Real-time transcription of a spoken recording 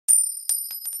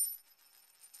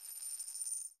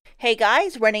Hey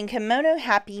guys, running Kimono,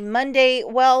 happy Monday.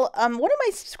 Well, one of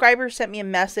my subscribers sent me a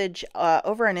message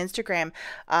over on Instagram,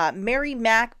 Mary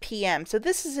Mac PM. So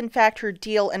this is in fact her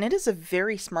deal, and it is a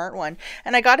very smart one.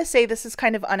 And I gotta say, this is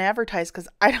kind of unadvertised because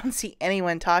I don't see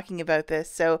anyone talking about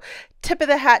this. So tip of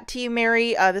the hat to you,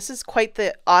 Mary. This is quite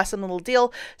the awesome little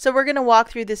deal. So we're gonna walk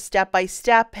through this step by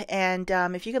step, and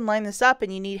if you can line this up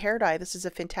and you need hair dye, this is a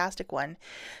fantastic one.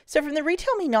 So from the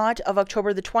Retail Me Not of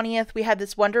October the 20th, we had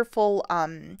this wonderful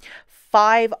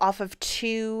 5 off of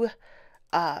 2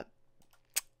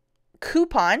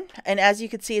 coupon, and as you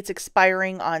can see, it's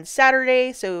expiring on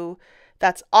Saturday, so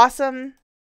that's awesome.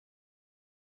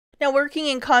 Now, working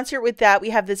in concert with that,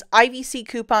 we have this IVC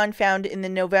coupon found in the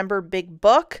November Big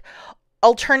Book.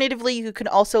 Alternatively, you can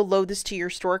also load this to your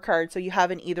store card, so you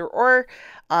have an either or,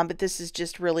 but this is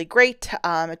just really great.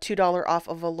 A $2 off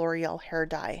of a L'Oreal hair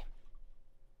dye.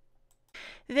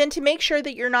 Then to make sure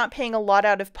that you're not paying a lot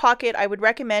out of pocket, I would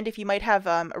recommend if you might have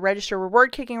a register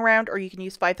reward kicking around, or you can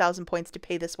use 5,000 points to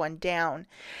pay this one down.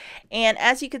 And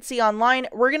as you can see online,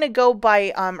 we're going to go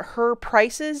by her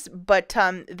prices, but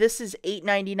this is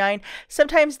 $8.99.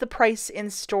 Sometimes the price in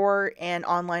store and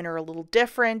online are a little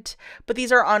different, but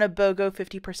these are on a BOGO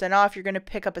 50% off. You're going to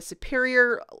pick up a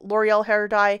Superior L'Oreal hair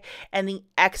dye and the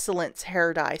Excellence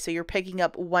hair dye. So you're picking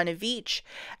up one of each.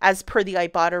 As per the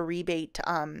Ibotta rebate,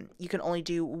 you can only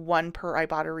do one per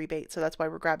Ibotta rebate, so that's why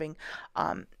we're grabbing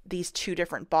these 2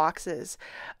 different boxes.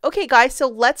 Okay guys, so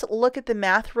let's look at the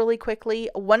math really quickly.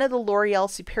 One of the L'Oreal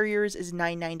Superiors is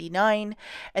 $9.99,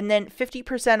 and then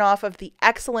 50% off of the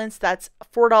Excellence, that's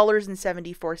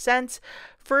 $4.74,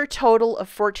 for a total of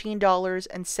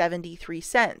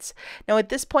 $14.73. Now at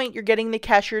this point, you're getting the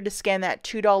cashier to scan that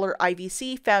 $2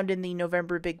 IVC found in the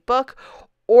November Big Book,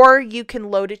 or you can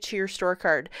load it to your store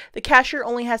card. The cashier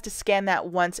only has to scan that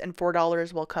once and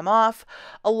 $4 will come off,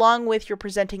 along with you're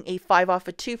presenting a 5 off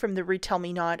of 2 from the Retail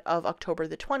Me Not of October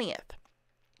the 20th.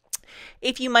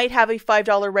 If you might have a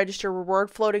 $5 register reward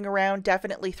floating around,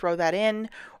 definitely throw that in,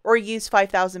 or use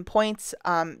 5,000 points,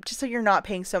 just so you're not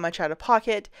paying so much out of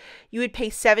pocket. You would pay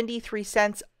 73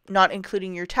 cents, not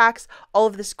including your tax. All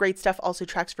of this great stuff also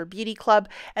tracks for Beauty Club.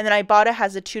 And then Ibotta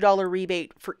has a $2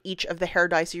 rebate for each of the hair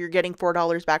dye, so you're getting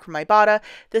 $4 back from Ibotta.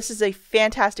 This is a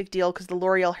fantastic deal because the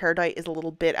L'Oreal hair dye is a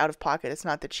little bit out of pocket. It's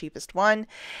not the cheapest one.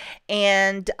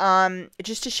 And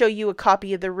just to show you a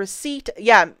copy of the receipt,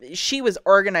 yeah, she was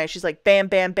organized. She's like, bam,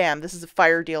 bam, bam, this is a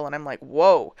fire deal. And I'm like,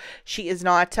 whoa, she is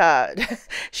not,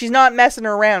 she's not messing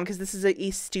around, because this is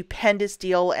a stupendous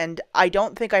deal. And I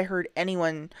don't think I heard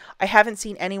anyone, I haven't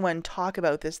seen anyone talk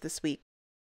about this week.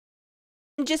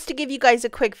 And just to give you guys a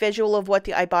quick visual of what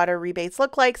the Ibotta rebates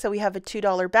look like, so we have a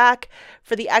 $2 back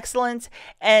for the Excellence,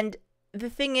 and the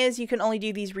thing is, you can only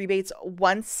do these rebates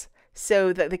once,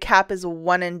 so the cap is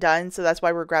one and done, so that's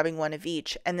why we're grabbing one of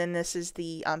each. And then this is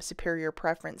the Superior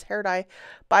Preference hair dye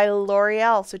by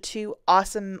L'Oreal, so 2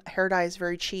 awesome hair dyes,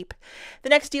 very cheap. The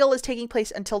next deal is taking place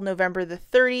until November the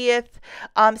 30th.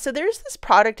 So there's this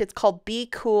product, it's called Be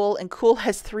Cool, and Cool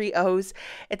has 3 O's.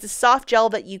 It's a soft gel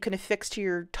that you can affix to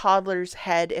your toddler's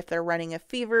head if they're running a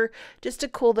fever, just to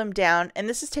cool them down. And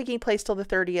this is taking place till the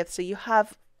 30th, so you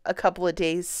have a couple of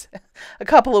days, a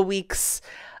couple of weeks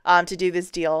to do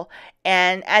this deal.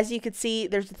 And as you can see,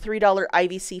 there's a $3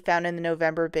 IVC found in the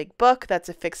November Big Book that's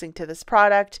affixing to this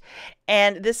product,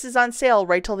 and this is on sale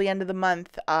right till the end of the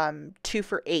month, 2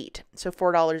 for $8, so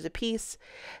 $4 a piece.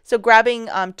 So grabbing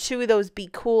 2 of those Be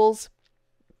Cools,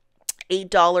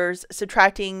 $8,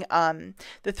 subtracting the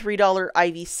 $3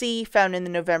 IVC found in the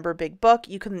November Big Book.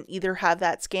 You can either have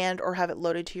that scanned or have it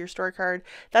loaded to your store card.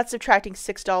 That's subtracting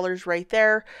 $6 right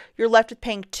there. You're left with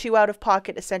paying 2 out of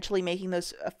pocket, essentially making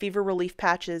those fever relief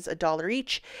patches $1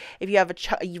 each. If you have a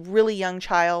really young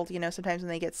child, you know, sometimes when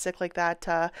they get sick like that,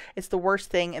 it's the worst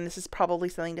thing, and this is probably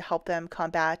something to help them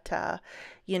combat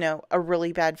you know, a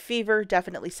really bad fever.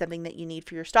 Definitely something that you need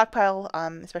for your stockpile,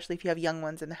 especially if you have young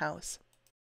ones in the house.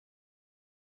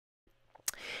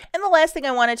 And the last thing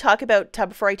I want to talk about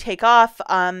before I take off,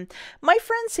 my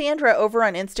friend Sandra over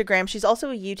on Instagram, she's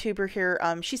also a YouTuber here.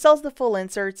 She sells the full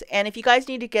inserts, and if you guys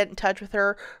need to get in touch with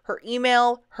her, her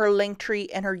email, her Linktree,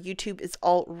 and her YouTube is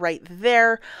all right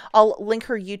there. I'll link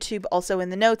her YouTube also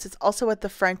in the notes. It's also at the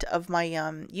front of my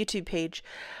YouTube page.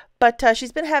 But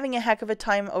she's been having a heck of a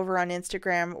time over on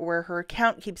Instagram, where her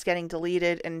account keeps getting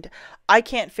deleted, and I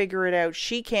can't figure it out.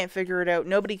 She can't figure it out.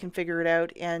 Nobody can figure it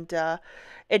out. And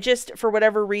It just, for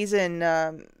whatever reason,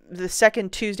 the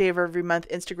second Tuesday of every month,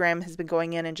 Instagram has been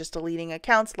going in and just deleting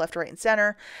accounts left, right, and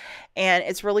center. And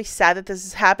it's really sad that this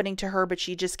is happening to her, but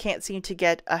she just can't seem to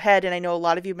get ahead. And I know a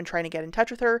lot of you have been trying to get in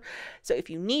touch with her. So if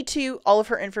you need to, all of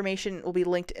her information will be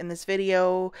linked in this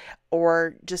video,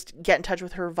 or just get in touch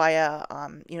with her via,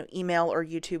 email or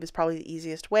YouTube is probably the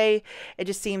easiest way. It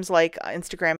just seems like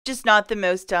Instagram is just not the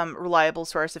most reliable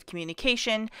source of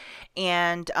communication.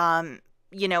 And,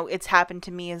 it's happened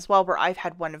to me as well, where I've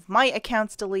had one of my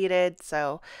accounts deleted.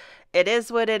 So it is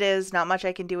what it is. Not much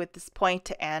I can do at this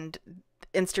point, and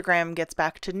Instagram gets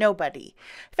back to nobody.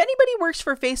 If anybody works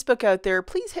for Facebook out there,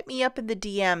 please hit me up in the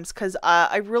DMs, because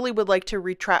I really would like to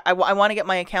retract. I want to get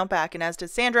my account back, and as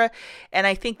does Sandra. And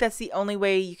I think that's the only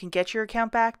way you can get your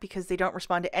account back, because they don't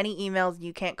respond to any emails, and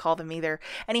you can't call them either.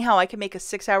 Anyhow, I can make a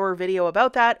 6-hour video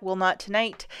about that. Well, not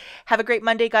tonight. Have a great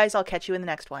Monday, guys. I'll catch you in the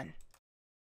next one.